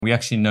We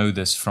actually know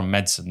this from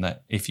medicine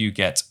that if you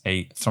get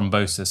a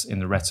thrombosis in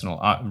the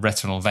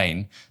retinal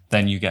vein,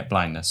 then you get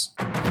blindness.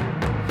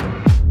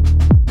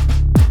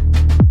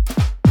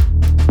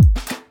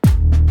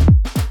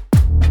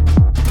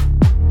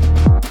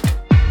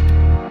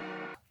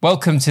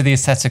 Welcome to the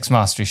Aesthetics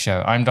Mastery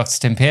Show. I'm Dr.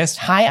 Tim Pearce.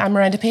 Hi, I'm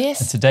Miranda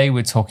Pearce. And today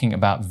we're talking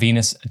about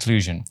venous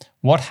occlusion.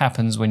 What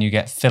happens when you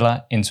get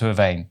filler into a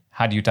vein?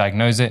 How do you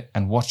diagnose it?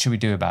 And what should we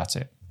do about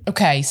it?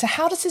 Okay, so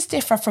how does this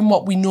differ from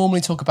what we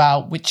normally talk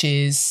about, which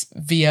is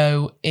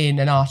VO in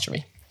an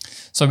artery?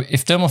 So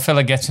if dermal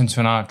filler gets into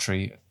an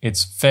artery,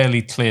 it's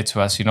fairly clear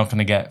to us you're not going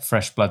to get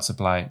fresh blood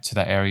supply to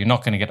that area. You're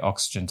not going to get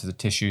oxygen to the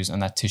tissues,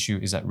 and that tissue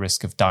is at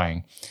risk of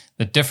dying.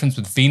 The difference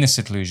with venous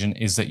occlusion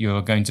is that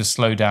you're going to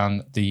slow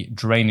down the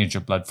drainage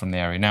of blood from the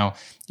area. Now,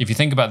 if you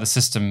think about the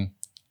system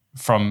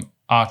from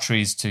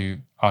arteries to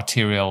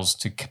arterioles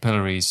to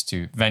capillaries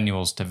to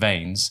venules to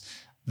veins,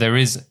 there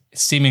is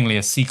seemingly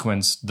a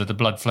sequence that the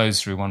blood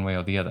flows through one way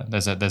or the other.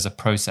 There's a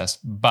process.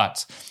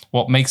 But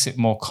what makes it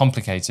more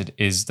complicated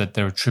is that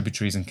there are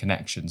tributaries and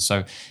connections.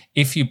 So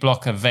if you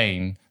block a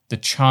vein, the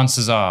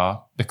chances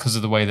are, because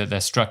of the way that they're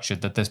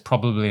structured, that there's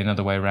probably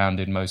another way around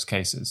in most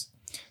cases.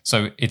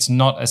 So it's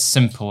not as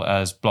simple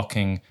as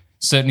blocking.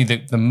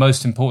 Certainly the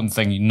most important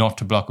thing not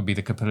to block would be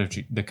the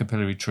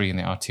capillary tree and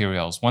the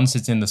arterioles. Once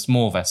it's in the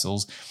small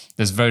vessels,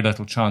 there's very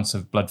little chance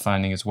of blood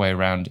finding its way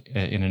around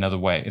in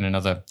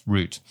another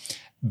route.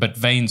 But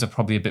veins are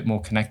probably a bit more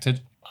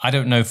connected. I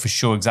don't know for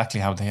sure exactly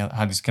how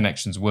these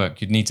connections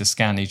work. You'd need to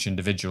scan each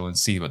individual and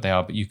see what they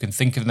are, but you can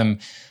think of them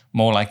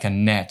more like a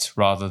net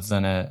rather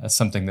than a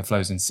something that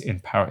flows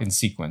in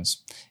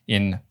sequence,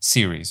 in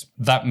series.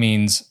 That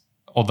means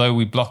although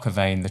we block a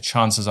vein, the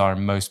chances are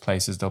in most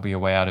places there'll be a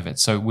way out of it.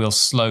 So we'll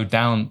slow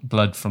down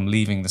blood from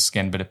leaving the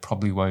skin, but it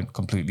probably won't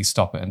completely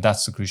stop it. And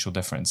that's the crucial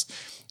difference.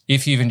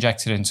 If you've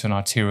injected into an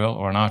arteriole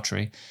or an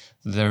artery,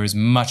 there's a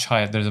much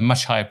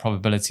higher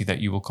probability that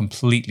you will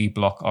completely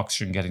block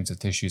oxygen getting to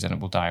tissues and it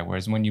will die.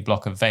 Whereas when you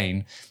block a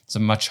vein, there's a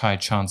much higher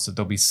chance that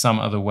there'll be some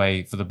other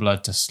way for the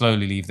blood to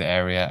slowly leave the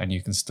area and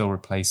you can still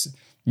replace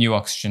new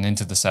oxygen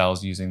into the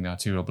cells using the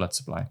arterial blood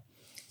supply.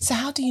 So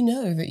how do you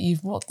know that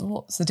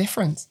what's the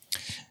difference?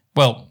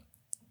 Well,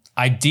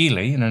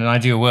 ideally, in an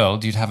ideal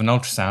world, you'd have an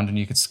ultrasound and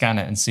you could scan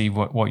it and see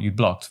what you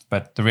blocked.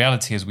 But the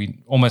reality is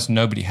almost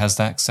nobody has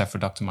that except for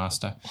Dr.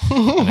 Master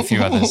and a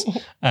few others.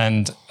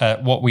 And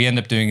what we end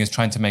up doing is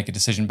trying to make a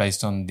decision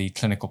based on the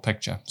clinical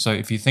picture. So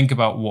if you think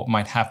about what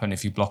might happen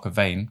if you block a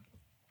vein,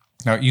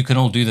 now you can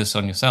all do this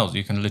on yourselves.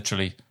 You can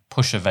literally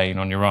push a vein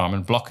on your arm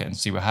and block it and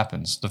see what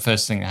happens. The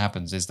first thing that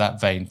happens is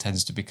that vein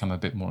tends to become a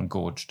bit more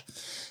engorged.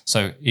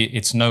 So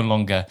it's no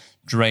longer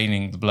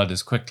draining the blood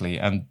as quickly,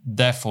 and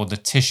therefore the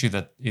tissue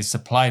that is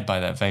supplied by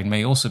that vein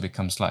may also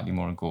become slightly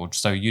more engorged.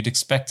 So you'd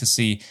expect to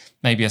see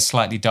maybe a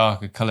slightly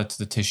darker color to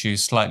the tissue,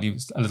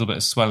 a little bit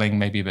of swelling,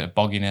 maybe a bit of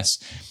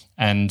bogginess,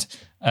 and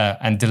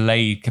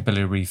delayed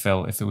capillary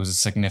refill if it was a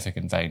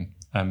significant vein.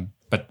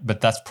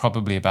 But that's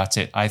probably about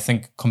it. I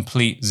think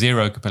complete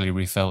zero capillary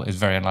refill is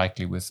very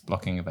unlikely with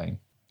blocking a vein.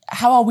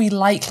 How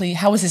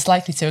is this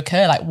likely to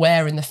occur? Like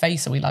where in the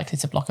face are we likely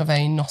to block a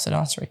vein, not an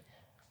artery?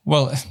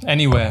 Well,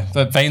 anywhere.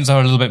 But veins are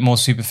a little bit more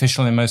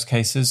superficial in most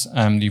cases.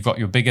 You've got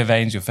your bigger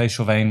veins, your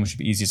facial vein, which would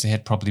be easier to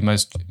hit, probably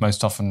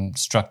most often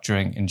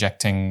structuring,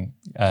 injecting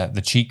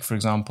the cheek, for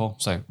example.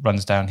 So it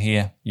runs down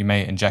here. You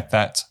may inject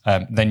that.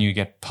 Then you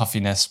get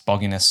puffiness,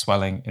 bogginess,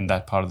 swelling in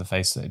that part of the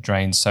face that it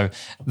drains. So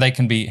they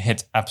can be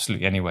hit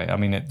absolutely anywhere. I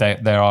mean,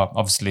 there are,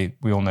 obviously,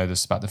 we all know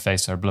this about the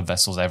face, there are blood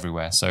vessels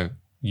everywhere. So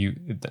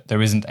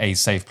there isn't a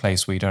safe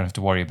place where you don't have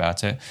to worry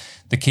about it.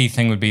 The key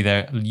thing would be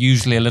they're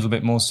usually a little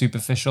bit more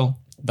superficial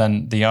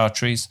than the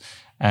arteries,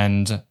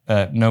 and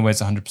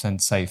nowhere's 100%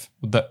 safe.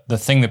 The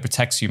thing that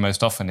protects you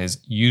most often is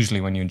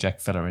usually when you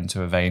inject filler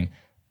into a vein,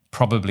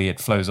 probably it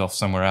flows off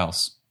somewhere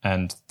else,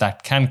 and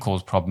that can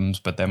cause problems,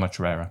 but they're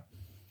much rarer.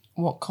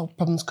 What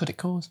problems could it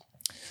cause?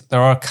 There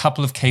are a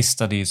couple of case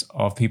studies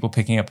of people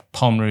picking up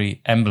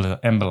pulmonary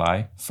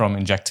emboli from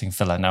injecting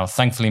filler. Now,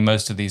 thankfully,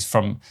 most of these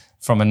from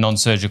a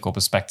non-surgical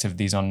perspective,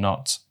 these are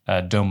not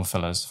dermal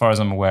fillers. As far as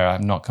I'm aware, I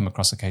have not come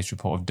across a case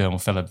report of dermal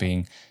filler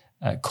being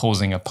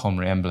causing a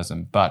pulmonary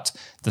embolism, but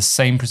the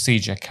same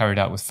procedure carried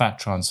out with fat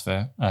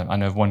transfer. I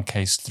know of one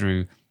case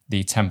through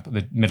the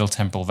middle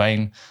temporal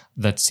vein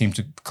that seemed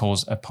to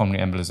cause a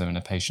pulmonary embolism in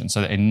a patient.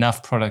 So that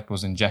enough product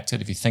was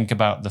injected. If you think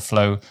about the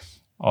flow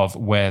of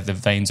where the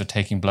veins are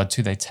taking blood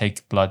to, they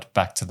take blood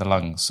back to the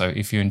lungs. So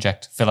if you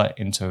inject filler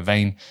into a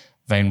vein,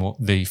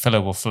 the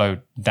filler will flow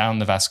down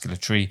the vascular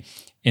tree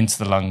into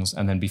the lungs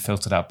and then be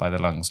filtered out by the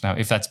lungs. Now,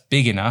 if that's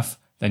big enough,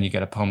 then you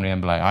get a pulmonary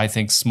emboli. I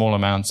think small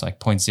amounts, like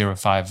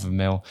 0.05 of a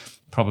mil,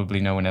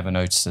 probably no one ever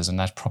notices, and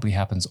that probably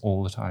happens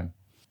all the time.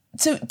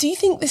 So do you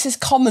think this is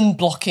common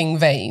blocking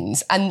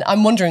veins? And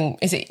I'm wondering,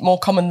 is it more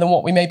common than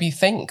what we maybe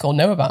think or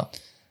know about?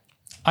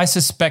 I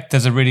suspect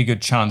there's a really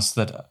good chance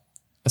that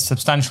a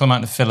substantial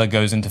amount of filler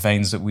goes into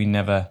veins that we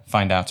never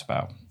find out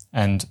about.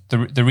 And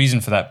the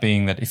reason for that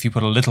being that if you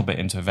put a little bit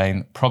into a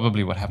vein,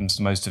 probably what happens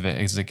to most of it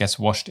is it gets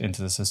washed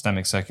into the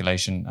systemic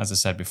circulation, as I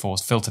said before,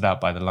 it's filtered out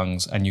by the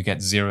lungs, and you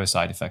get zero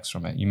side effects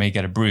from it. You may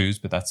get a bruise,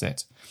 but that's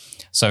it.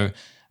 So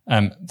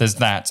there's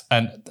that.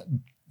 And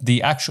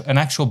an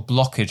actual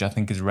blockage, I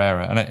think, is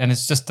rarer. And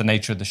it's just the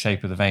nature of the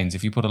shape of the veins.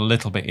 If you put a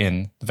little bit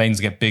in, the veins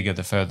get bigger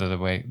the further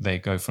away they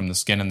go from the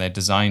skin, and they're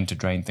designed to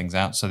drain things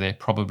out. So they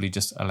probably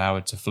just allow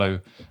it to flow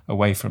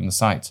away from the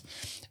site.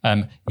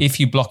 If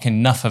you block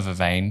enough of a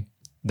vein,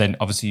 then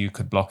obviously you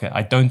could block it.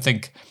 I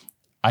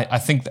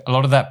think a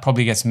lot of that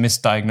probably gets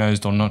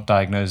misdiagnosed or not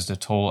diagnosed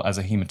at all as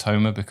a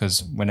hematoma,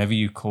 because whenever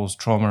you cause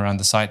trauma around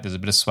the site, there's a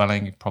bit of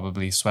swelling. It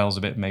probably swells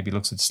a bit, maybe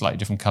looks a slightly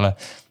different color.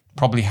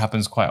 Probably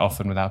happens quite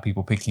often without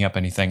people picking up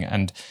anything.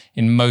 And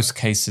in most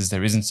cases,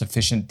 there isn't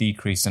sufficient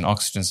decrease in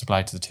oxygen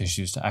supply to the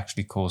tissues to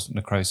actually cause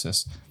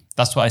necrosis.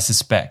 That's what I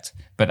suspect.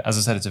 But as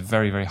I said, it's a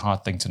very, very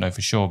hard thing to know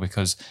for sure,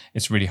 because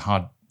it's really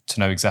hard to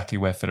know exactly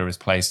where filler is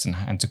placed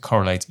and to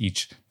correlate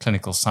each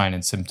clinical sign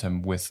and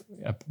symptom with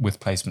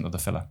placement of the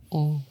filler.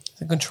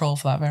 The control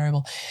for that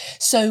variable.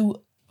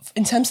 So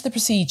in terms of the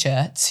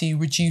procedure to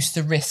reduce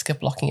the risk of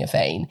blocking a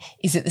vein,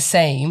 is it the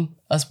same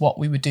as what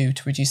we would do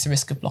to reduce the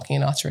risk of blocking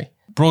an artery?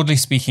 Broadly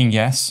speaking,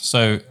 yes.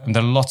 So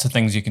there are lots of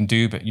things you can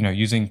do, but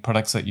using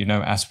products that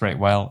aspirate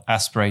well,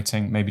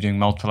 aspirating, maybe doing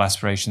multiple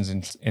aspirations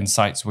in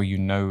sites where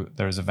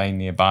there is a vein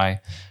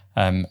nearby.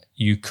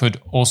 You could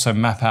also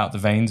map out the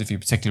veins if you're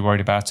particularly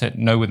worried about it.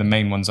 Know where the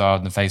main ones are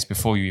in the face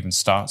before you even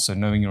start, so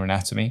knowing your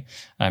anatomy.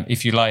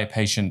 If you lie a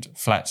patient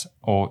flat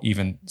or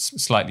even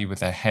slightly with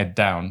their head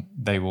down,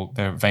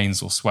 their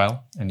veins will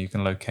swell, and you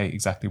can locate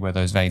exactly where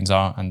those veins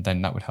are, and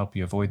then that would help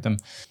you avoid them.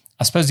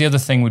 I suppose the other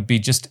thing would be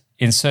just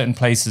in certain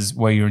places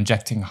where you're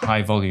injecting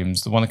high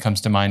volumes, the one that comes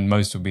to mind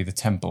most would be the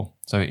temple.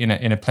 So in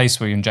a place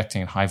where you're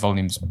injecting in high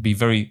volumes, be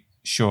very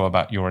sure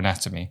about your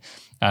anatomy.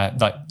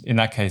 That in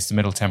that case, the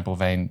middle temporal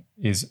vein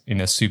is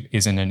in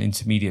an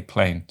intermediate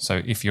plane.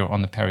 So if you're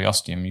on the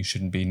periosteum, you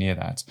shouldn't be near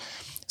that.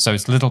 So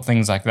it's little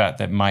things like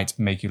that might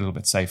make you a little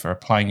bit safer.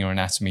 Applying your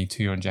anatomy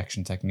to your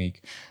injection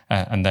technique,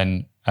 and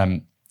then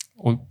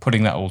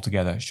putting that all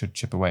together should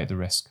chip away at the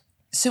risk.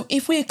 So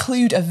if we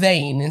occlude a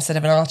vein instead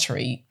of an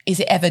artery, is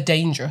it ever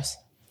dangerous?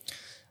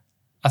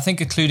 I think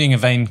occluding a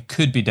vein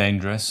could be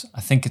dangerous.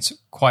 I think it's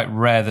quite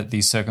rare that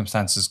these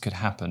circumstances could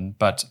happen.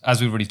 But as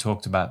we've already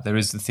talked about, there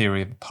is the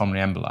theory of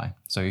pulmonary emboli.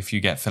 So if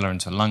you get filler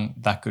into a lung,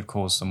 that could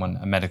cause someone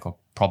a medical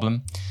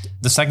problem.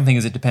 The second thing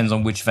is it depends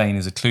on which vein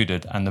is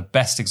occluded. And the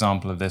best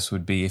example of this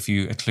would be if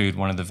you occlude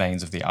one of the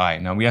veins of the eye.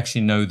 Now, we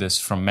actually know this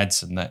from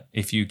medicine, that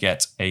if you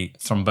get a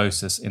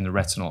thrombosis in the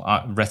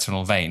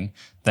retinal vein,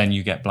 then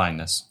you get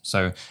blindness.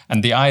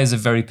 And the eye is a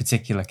very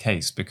particular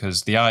case,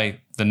 because the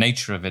eye, the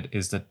nature of it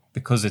is that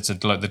because it's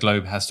the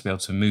globe has to be able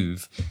to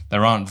move,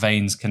 there aren't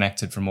veins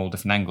connected from all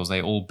different angles.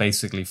 They all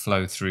basically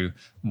flow through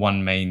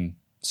one main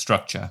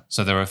structure.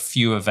 So there are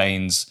fewer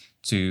veins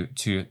to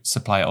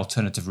supply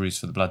alternative routes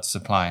for the blood to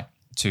supply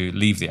to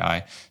leave the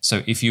eye.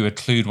 So if you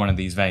occlude one of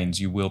these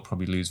veins, you will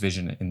probably lose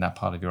vision in that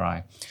part of your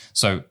eye.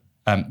 So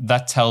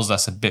that tells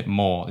us a bit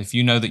more. If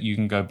you know that you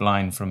can go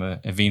blind from a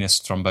venous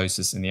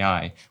thrombosis in the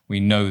eye, we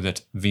know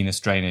that venous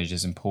drainage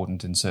is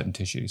important in certain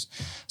tissues.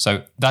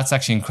 So that's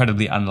actually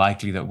incredibly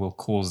unlikely that we'll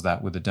cause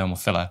that with a dermal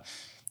filler.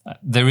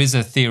 There is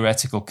a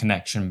theoretical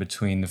connection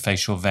between the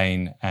facial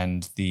vein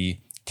and the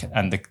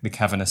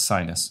cavernous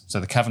sinus. So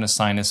the cavernous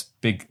sinus,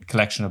 big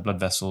collection of blood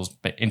vessels,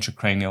 but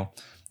intracranial,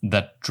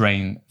 that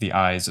drain the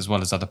eyes as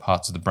well as other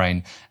parts of the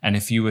brain. And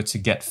if you were to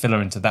get filler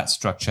into that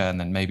structure and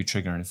then maybe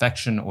trigger an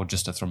infection or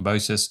just a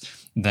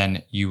thrombosis,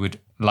 then you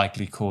would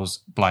likely cause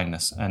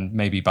blindness and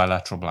maybe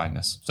bilateral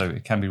blindness. So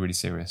it can be really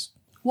serious.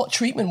 What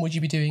treatment would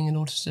you be doing in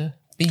order to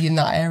be in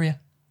that area?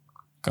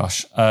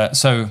 Gosh,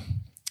 so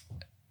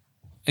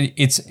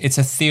it's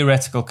a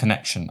theoretical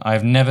connection.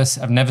 I've never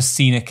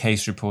seen a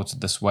case reported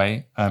this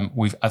way.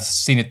 I've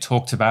seen it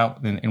talked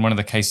about in one of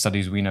the case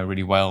studies we know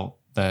really well.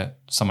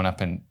 Someone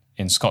up in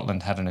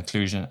Scotland had an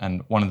occlusion,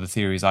 and one of the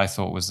theories I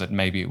thought was that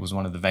maybe it was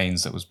one of the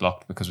veins that was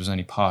blocked because it was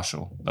only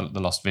partial, the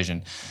lost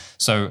vision.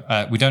 So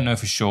we don't know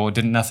for sure.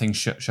 Nothing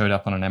showed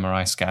up on an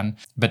MRI scan,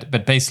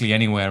 but basically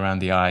anywhere around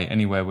the eye,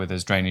 anywhere where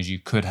there's drainage, you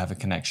could have a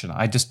connection.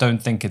 I just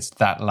don't think it's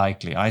that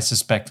likely. I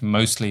suspect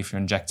mostly if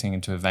you're injecting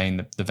into a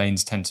vein, the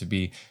veins tend to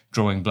be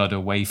drawing blood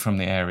away from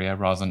the area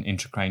rather than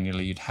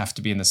intracranially. You'd have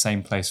to be in the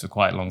same place for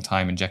quite a long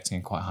time, injecting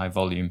in quite high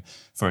volume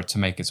for it to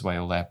make its way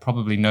all there.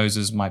 Probably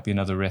noses might be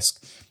another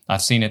risk.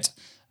 I've seen it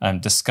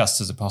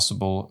discussed as a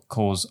possible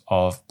cause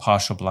of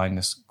partial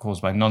blindness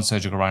caused by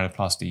non-surgical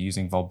rhinoplasty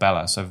using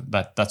Volbella. So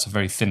that's a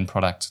very thin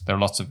product. There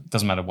are it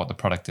doesn't matter what the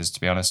product is,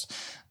 to be honest.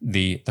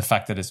 The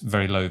fact that it's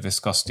very low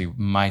viscosity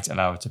might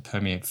allow it to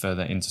permeate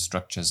further into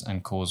structures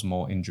and cause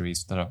more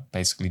injuries that are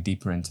basically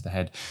deeper into the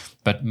head.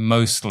 But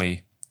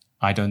mostly,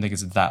 I don't think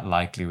it's that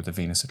likely with a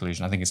venous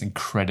occlusion. I think it's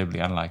incredibly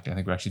unlikely. I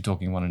think we're actually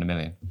talking 1 in a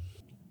million.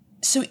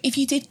 So if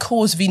you did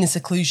cause venous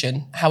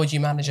occlusion, how would you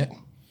manage it?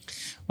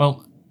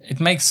 Well, It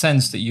makes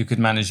sense that you could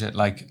manage it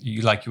like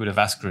you would a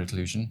vascular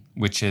occlusion,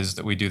 which is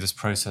that we do this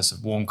process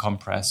of warm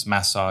compress,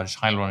 massage,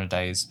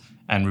 hyaluronidase,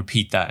 and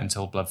repeat that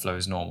until blood flow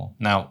is normal.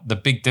 Now, the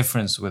big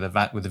difference with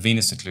a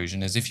venous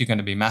occlusion is if you're going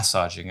to be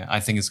massaging it,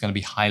 I think it's going to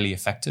be highly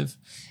effective.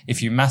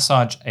 If you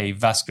massage a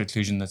vascular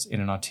occlusion that's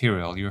in an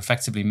arteriole, you're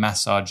effectively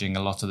massaging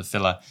a lot of the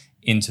filler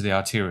into the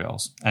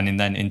arterioles and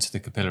then into the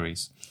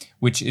capillaries,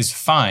 which is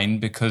fine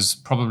because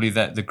probably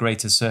the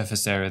greater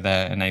surface area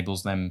there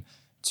enables the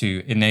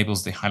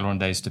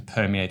hyaluronidase to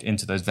permeate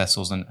into those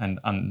vessels and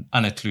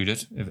unocclude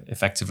it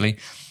effectively.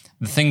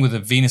 The thing with a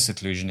venous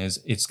occlusion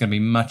is it's going to be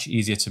much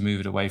easier to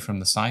move it away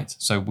from the site.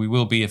 So we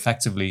will be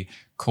effectively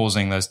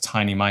causing those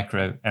tiny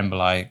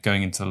microemboli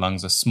going into the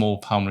lungs, a small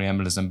pulmonary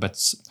embolism,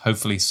 but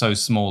hopefully so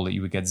small that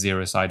you would get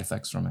zero side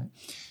effects from it.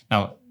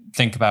 Now,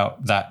 think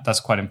about that.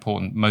 That's quite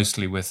important.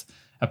 Mostly with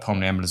a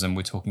pulmonary embolism,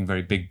 we're talking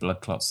very big blood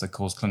clots that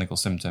cause clinical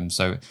symptoms.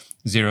 So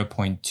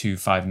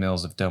 0.25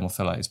 mils of dermal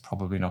filler is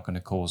probably not going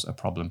to cause a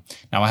problem.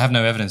 Now, I have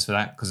no evidence for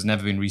that because it's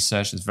never been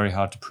researched. It's very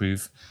hard to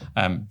prove.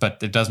 But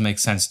it does make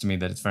sense to me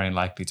that it's very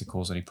unlikely to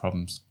cause any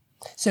problems.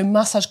 So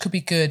massage could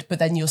be good, but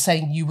then you're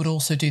saying you would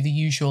also do the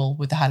usual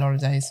with the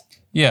hyaluronidase.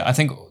 Yeah, I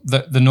think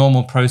the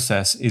normal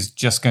process is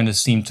just going to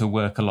seem to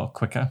work a lot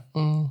quicker.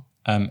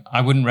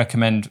 I wouldn't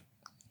recommend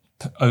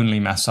only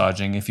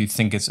massaging if you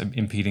think it's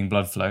impeding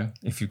blood flow,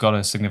 if you've got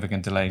a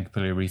significant delay in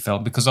capillary refill,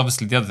 because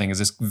obviously the other thing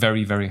is it's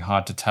very, very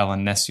hard to tell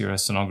unless you're a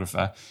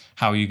sonographer.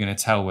 How are you going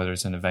to tell whether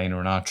it's in a vein or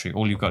an artery?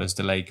 All you've got is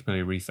delayed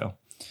capillary refill.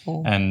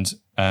 And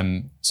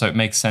so it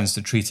makes sense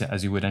to treat it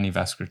as you would any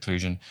vascular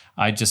occlusion.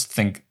 I just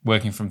think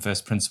working from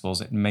first principles,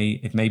 it may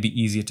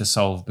be easier to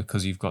solve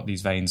because you've got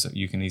these veins that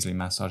you can easily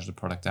massage the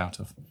product out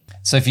of.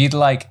 So if you'd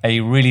like a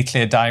really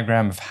clear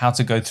diagram of how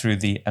to go through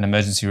an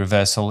emergency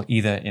reversal,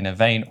 either in a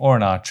vein or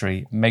an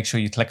artery, make sure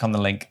you click on the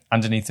link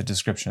underneath the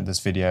description of this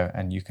video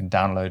and you can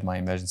download my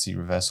emergency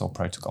reversal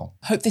protocol.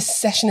 Hope this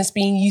session has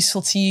been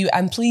useful to you,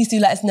 and please do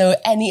let us know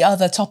any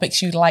other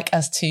topics you'd like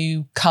us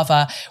to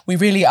cover. We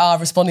really are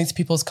responding to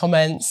people's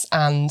comments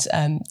and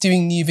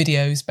doing new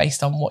videos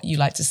based on what you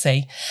like to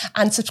see.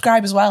 And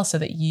subscribe as well so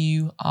that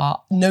you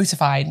are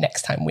notified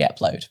next time we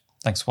upload.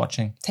 Thanks for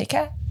watching. Take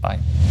care. Bye.